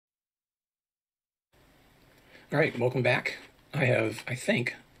All right, welcome back. I have, I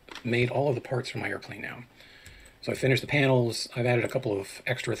think, made all of the parts for my airplane now. So I finished the panels. I've added a couple of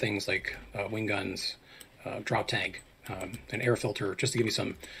extra things like wing guns, drop tank, an air filter, just to give me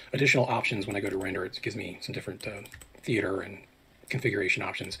some additional options when I go to render. It gives me some different theater and configuration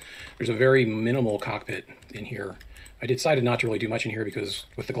options. There's a very minimal cockpit in here. I decided not to really do much in here because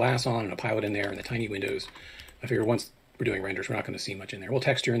with the glass on and a pilot in there and the tiny windows, I figured once we're doing renders, we're not going to see much in there. We'll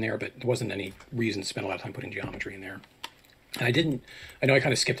texture in there, but there wasn't any reason to spend a lot of time putting geometry in there. And I know I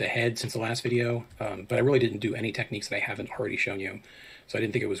kind of skipped ahead since the last video, but I really didn't do any techniques that I haven't already shown you. So I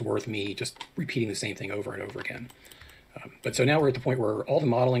didn't think it was worth me just repeating the same thing over and over again. But so now we're at the point where all the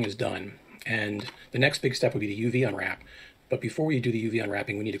modeling is done, and the next big step would be the UV unwrap. But before we do the UV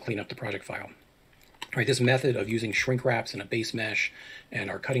unwrapping, we need to clean up the project file. All right, this method of using shrink wraps and a base mesh and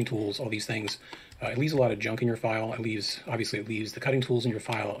our cutting tools, all these things, it leaves a lot of junk in your file. Obviously it leaves the cutting tools in your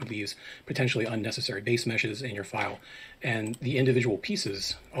file. It leaves potentially unnecessary base meshes in your file. And the individual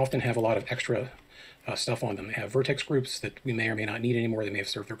pieces often have a lot of extra stuff on them. They have vertex groups that we may or may not need anymore. They may have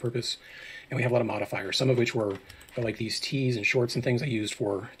served their purpose. And we have a lot of modifiers, some of which were like these tees and shorts and things I used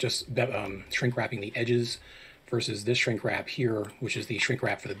for just shrink wrapping the edges, versus this shrink wrap here, which is the shrink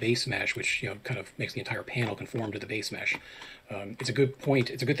wrap for the base mesh, which kind of makes the entire panel conform to the base mesh. It's a good point.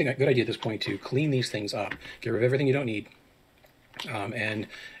 It's a good idea at this point to clean these things up, get rid of everything you don't need, and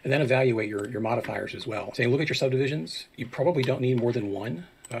then evaluate your modifiers as well. So look at your subdivisions. You probably don't need more than one.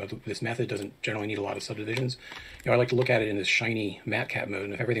 This method doesn't generally need a lot of subdivisions. I like to look at it in this shiny matte cap mode,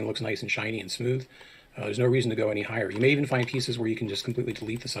 and if everything looks nice and shiny and smooth, there's no reason to go any higher. You may even find pieces where you can just completely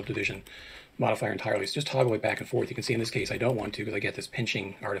delete the subdivision modifier entirely. So just toggle it back and forth. You can see in this case I don't want to because I get this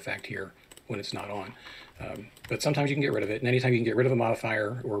pinching artifact here when it's not on. But sometimes you can get rid of it, and anytime you can get rid of a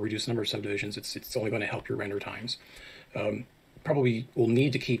modifier or reduce the number of subdivisions, it's only going to help your render times. Probably will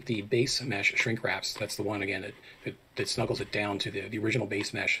need to keep the base mesh shrink wraps. That's the one, again, that snuggles it down to the original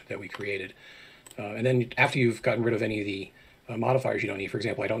base mesh that we created. And then after you've gotten rid of any of the modifiers you don't need, for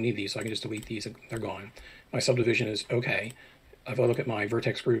example, I don't need these, so I can just delete these, they're gone. My subdivision is okay. If I look at my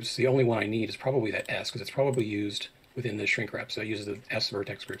vertex groups, the only one I need is probably that S, because it's probably used within the shrink wrap, so it uses the S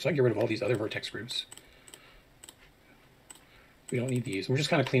vertex group. So I can get rid of all these other vertex groups. We don't need these. We're just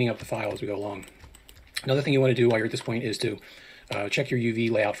kind of cleaning up the file as we go along. Another thing you want to do while you're at this point is to check your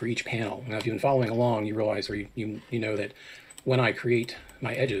UV layout for each panel. Now, if you've been following along, you realize, or you know that when I create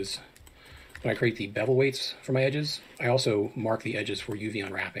my edges, when I create the bevel weights for my edges, I also mark the edges for UV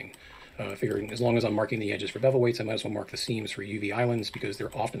unwrapping. Figuring as long as I'm marking the edges for bevel weights, I might as well mark the seams for UV islands because they're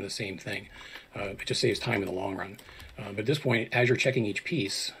often the same thing. It just saves time in the long run. But at this point, as you're checking each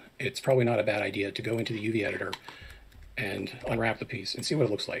piece, it's probably not a bad idea to go into the UV editor and unwrap the piece and see what it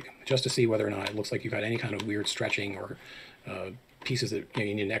looks like, just to see whether or not it looks like you've got any kind of weird stretching or pieces that you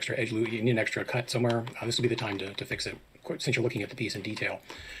need an extra edge loop, you need an extra cut somewhere. This will be the time to fix it, since you're looking at the piece in detail.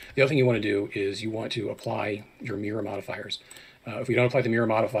 The other thing you want to do is you want to apply your mirror modifiers. If we don't apply the mirror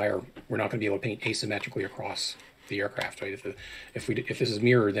modifier, we're not going to be able to paint asymmetrically across the aircraft, right? If this is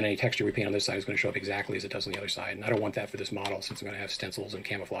mirrored, then any texture we paint on this side is going to show up exactly as it does on the other side. And I don't want that for this model since I'm going to have stencils and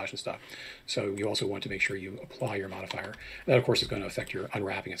camouflage and stuff. So you also want to make sure you apply your modifier. And that, of course, is going to affect your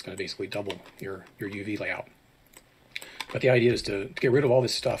unwrapping. It's going to basically double your UV layout. But the idea is to get rid of all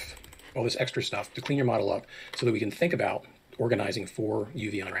this stuff, all this extra stuff, to clean your model up so that we can think about organizing for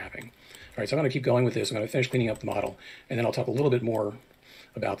UV unwrapping. All right, so I'm going to keep going with this. I'm going to finish cleaning up the model, and then I'll talk a little bit more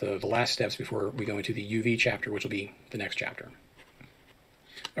about the last steps before we go into the UV chapter, which will be the next chapter.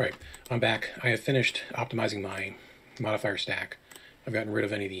 All right, I'm back. I have finished optimizing my modifier stack. I've gotten rid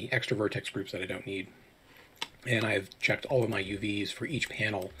of any of the extra vertex groups that I don't need, and I've checked all of my UVs for each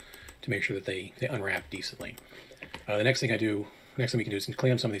panel to make sure that they unwrap decently. The next thing we can do is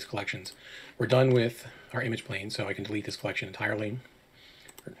clean up some of these collections. We're done with our image plane, so I can delete this collection entirely,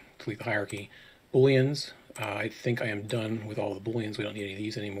 or delete the hierarchy. Booleans, I think I am done with all the booleans. We don't need any of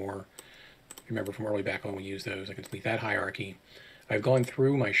these anymore. Remember from early back when we used those. I can delete that hierarchy. I've gone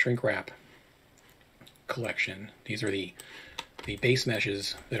through my shrink wrap collection. These are the base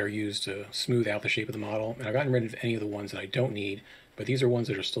meshes that are used to smooth out the shape of the model, and I've gotten rid of any of the ones that I don't need, but these are ones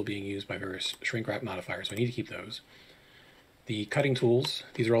that are still being used by various shrink wrap modifiers, so I need to keep those. The cutting tools,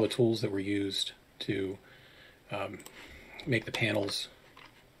 these are all the tools that were used to make the panels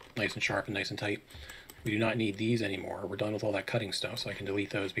nice and sharp and nice and tight. We do not need these anymore. We're done with all that cutting stuff, so I can delete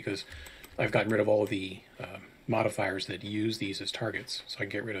those because I've gotten rid of all of the modifiers that use these as targets, so I can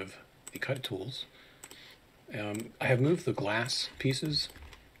get rid of the cut tools. I have moved the glass pieces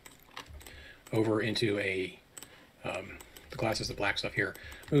over into the glass is the black stuff here.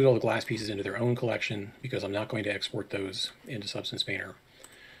 Moved all the glass pieces into their own collection because I'm not going to export those into Substance Painter.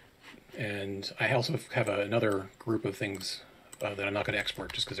 And I also have another group of things that I'm not going to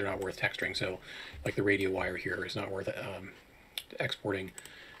export just because they're not worth texturing. So like the radio wire here is not worth exporting.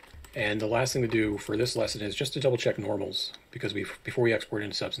 And the last thing to do for this lesson is just to double check normals, because before we export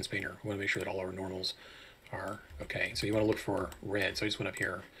into Substance Painter, we want to make sure that all our normals are okay. So you want to look for red. So I just went up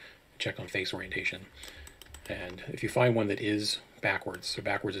here and checked on face orientation. And if you find one that is backwards, so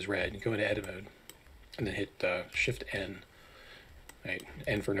backwards is red, you go into edit mode and then hit Shift N, right?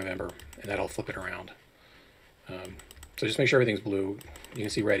 N for November, and that'll flip it around. So just make sure everything's blue. You can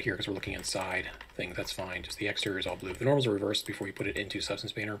see red here because we're looking inside things. That's fine. Just the exterior is all blue. If the normals are reversed before you put it into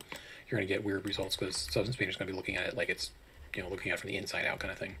Substance Painter, you're going to get weird results because Substance Painter is going to be looking at it like it's, you know, looking at it from the inside out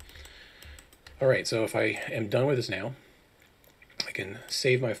kind of thing. All right, so if I am done with this now, I can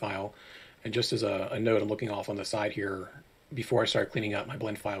save my file. And just as a note, I'm looking off on the side here. Before I started cleaning up, my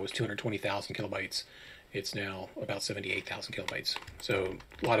blend file was 220,000 kilobytes. It's now about 78,000 kilobytes. So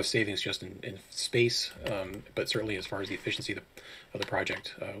a lot of savings just in space, but certainly as far as the efficiency of the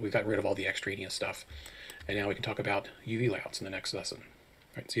project. We've gotten rid of all the extraneous stuff. And now we can talk about UV layouts in the next lesson.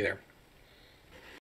 All right, see you there.